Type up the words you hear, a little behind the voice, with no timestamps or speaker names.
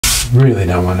really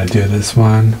don't want to do this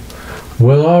one.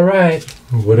 Well, all right.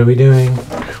 What are we doing?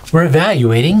 We're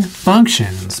evaluating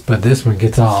functions, but this one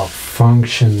gets all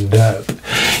functioned up.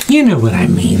 You know what I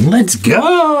mean. Let's go!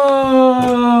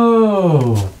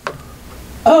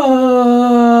 Oh!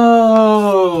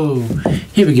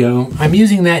 Here we go. I'm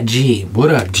using that G.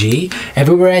 What up, G?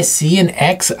 Everywhere I see an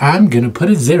X, I'm gonna put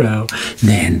a 0.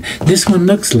 Then this one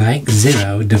looks like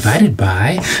 0 divided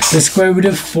by the square root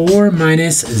of 4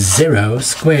 minus 0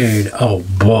 squared. Oh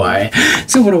boy.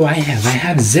 So what do I have? I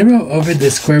have 0 over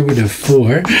the square root of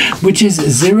 4, which is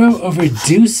 0 over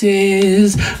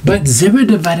deuces, but 0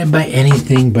 divided by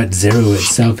anything but 0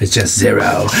 itself is just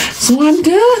 0. So I'm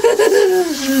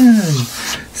done.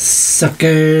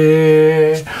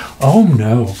 Sucker. Oh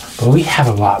no, but we have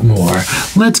a lot more.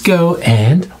 Let's go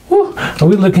and, whew, are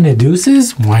we looking at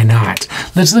deuces? Why not?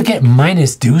 Let's look at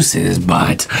minus deuces,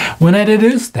 but when I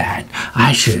deduce that,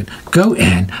 I should go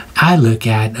and I look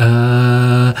at,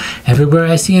 everywhere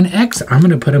I see an X, I'm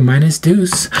gonna put a minus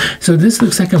deuce. So this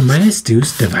looks like a minus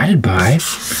deuce divided by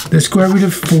the square root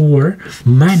of 4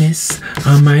 minus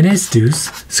a minus deuce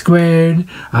squared.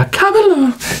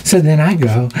 Kabbalah. So then I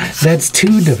go, that's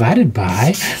 2 divided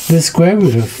by the square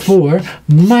root of 4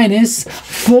 minus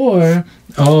 4.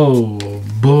 Oh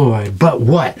boy, but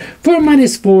what? 4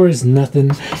 minus 4 is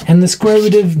nothing, and the square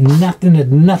root of nothing is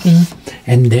nothing.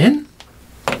 And then,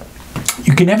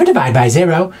 you can never divide by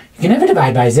 0. You can never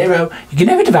divide by 0. You can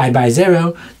never divide by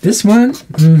 0. This one,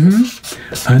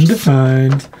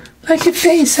 undefined. Like your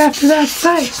face after that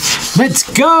fight. Let's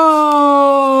go!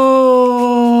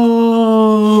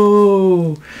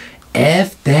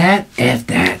 F that, F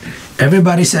that.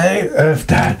 Everybody say F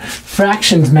that.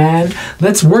 Fractions, man.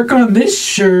 Let's work on this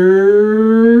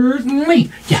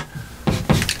certainly. Yeah.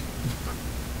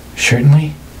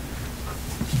 Certainly.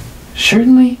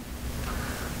 Certainly.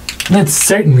 Let's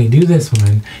certainly do this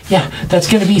one. Yeah, that's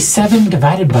going to be 7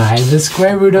 divided by the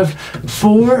square root of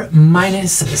 4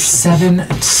 minus 7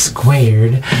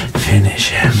 squared.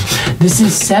 Finish him. This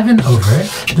is 7 over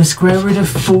the square root of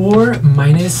 4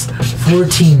 minus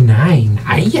 49.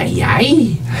 Ay, ay,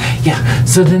 ay. Yeah,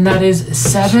 so then that is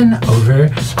 7 over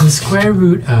the square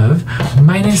root of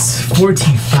minus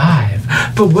 45.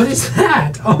 But what is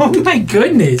that? Oh my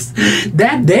goodness.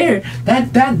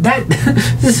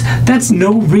 That's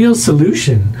no real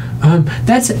solution.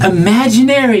 That's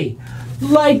imaginary.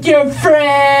 Like your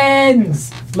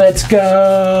friends. Let's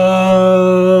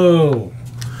go.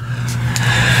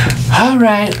 All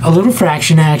right, a little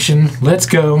fraction action. Let's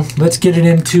go. Let's get it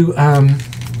into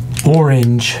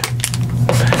orange.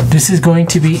 This is going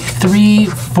to be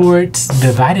 3/4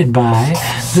 divided by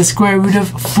the square root of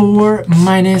 4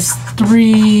 minus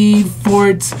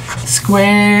 3/4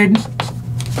 squared.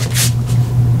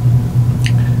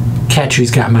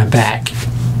 Catrie's got my back.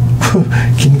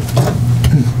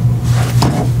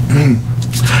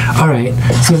 All right,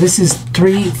 so this is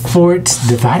 3/4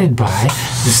 divided by,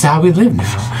 this is how we live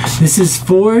now. This is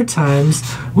 4 times,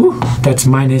 that's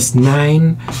minus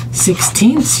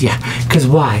 9/16. Yeah, because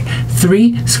why?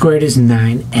 3 squared is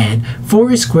 9 and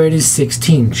 4 squared is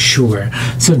 16, sure.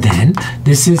 So then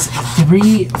this is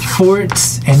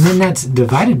 3/4 and then that's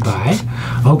divided by,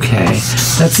 okay,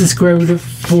 that's the square root of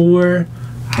 4.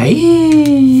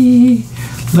 Aye.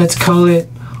 Let's call it,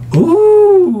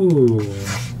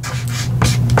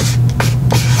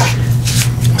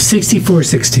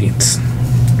 64/16.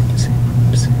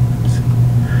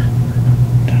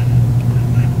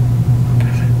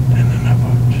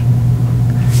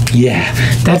 Yeah,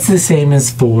 that's the same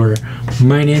as 4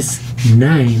 minus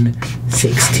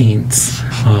 9/16.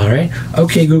 All right.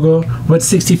 Okay, Google, what's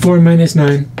 64 minus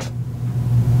 9?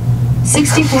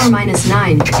 64 minus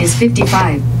 9 is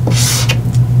 55.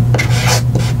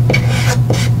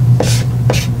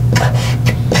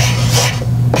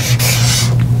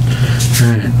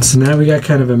 Alright, so now we got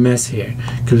kind of a mess here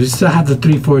because we still have the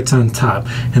 3/4 on top,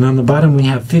 and on the bottom we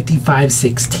have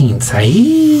 55/16.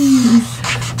 Aye.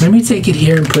 Let me take it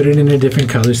here and put it in a different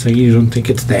color so you don't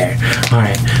think it's there.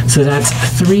 Alright, so that's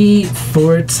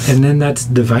 3/4 and then that's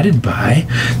divided by,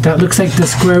 that looks like the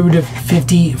square root of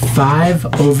 55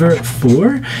 over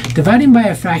 4. Dividing by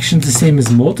a fraction is the same as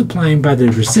multiplying by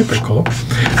the reciprocal.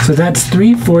 So that's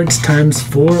 3/4 times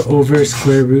 4 over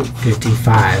square root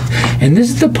 55. And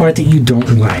this is the part that you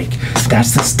don't like.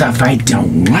 That's the stuff I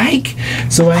don't like.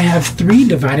 So I have 3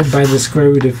 divided by the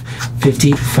square root of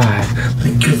 55.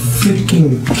 Like a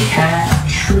freaking cat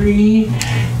tree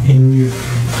in your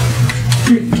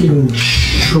freaking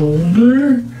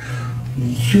shoulder.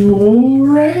 You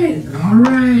alright?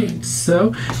 Alright.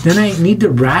 so. Then I need to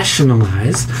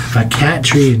rationalize a cat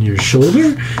tree in your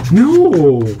shoulder?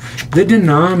 No, the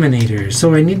denominator.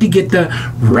 So I need to get the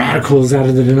radicals out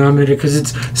of the denominator because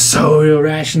it's so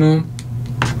irrational.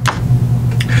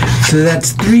 So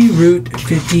that's 3 root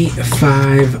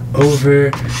 55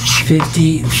 over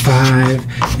 55.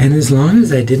 And as long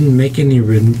as I didn't make any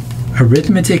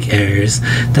arithmetic errors,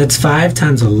 that's 5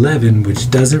 times 11, which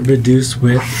doesn't reduce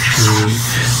with 3.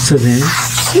 So then,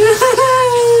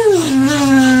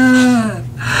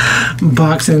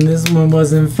 boxing, this one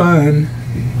wasn't fun.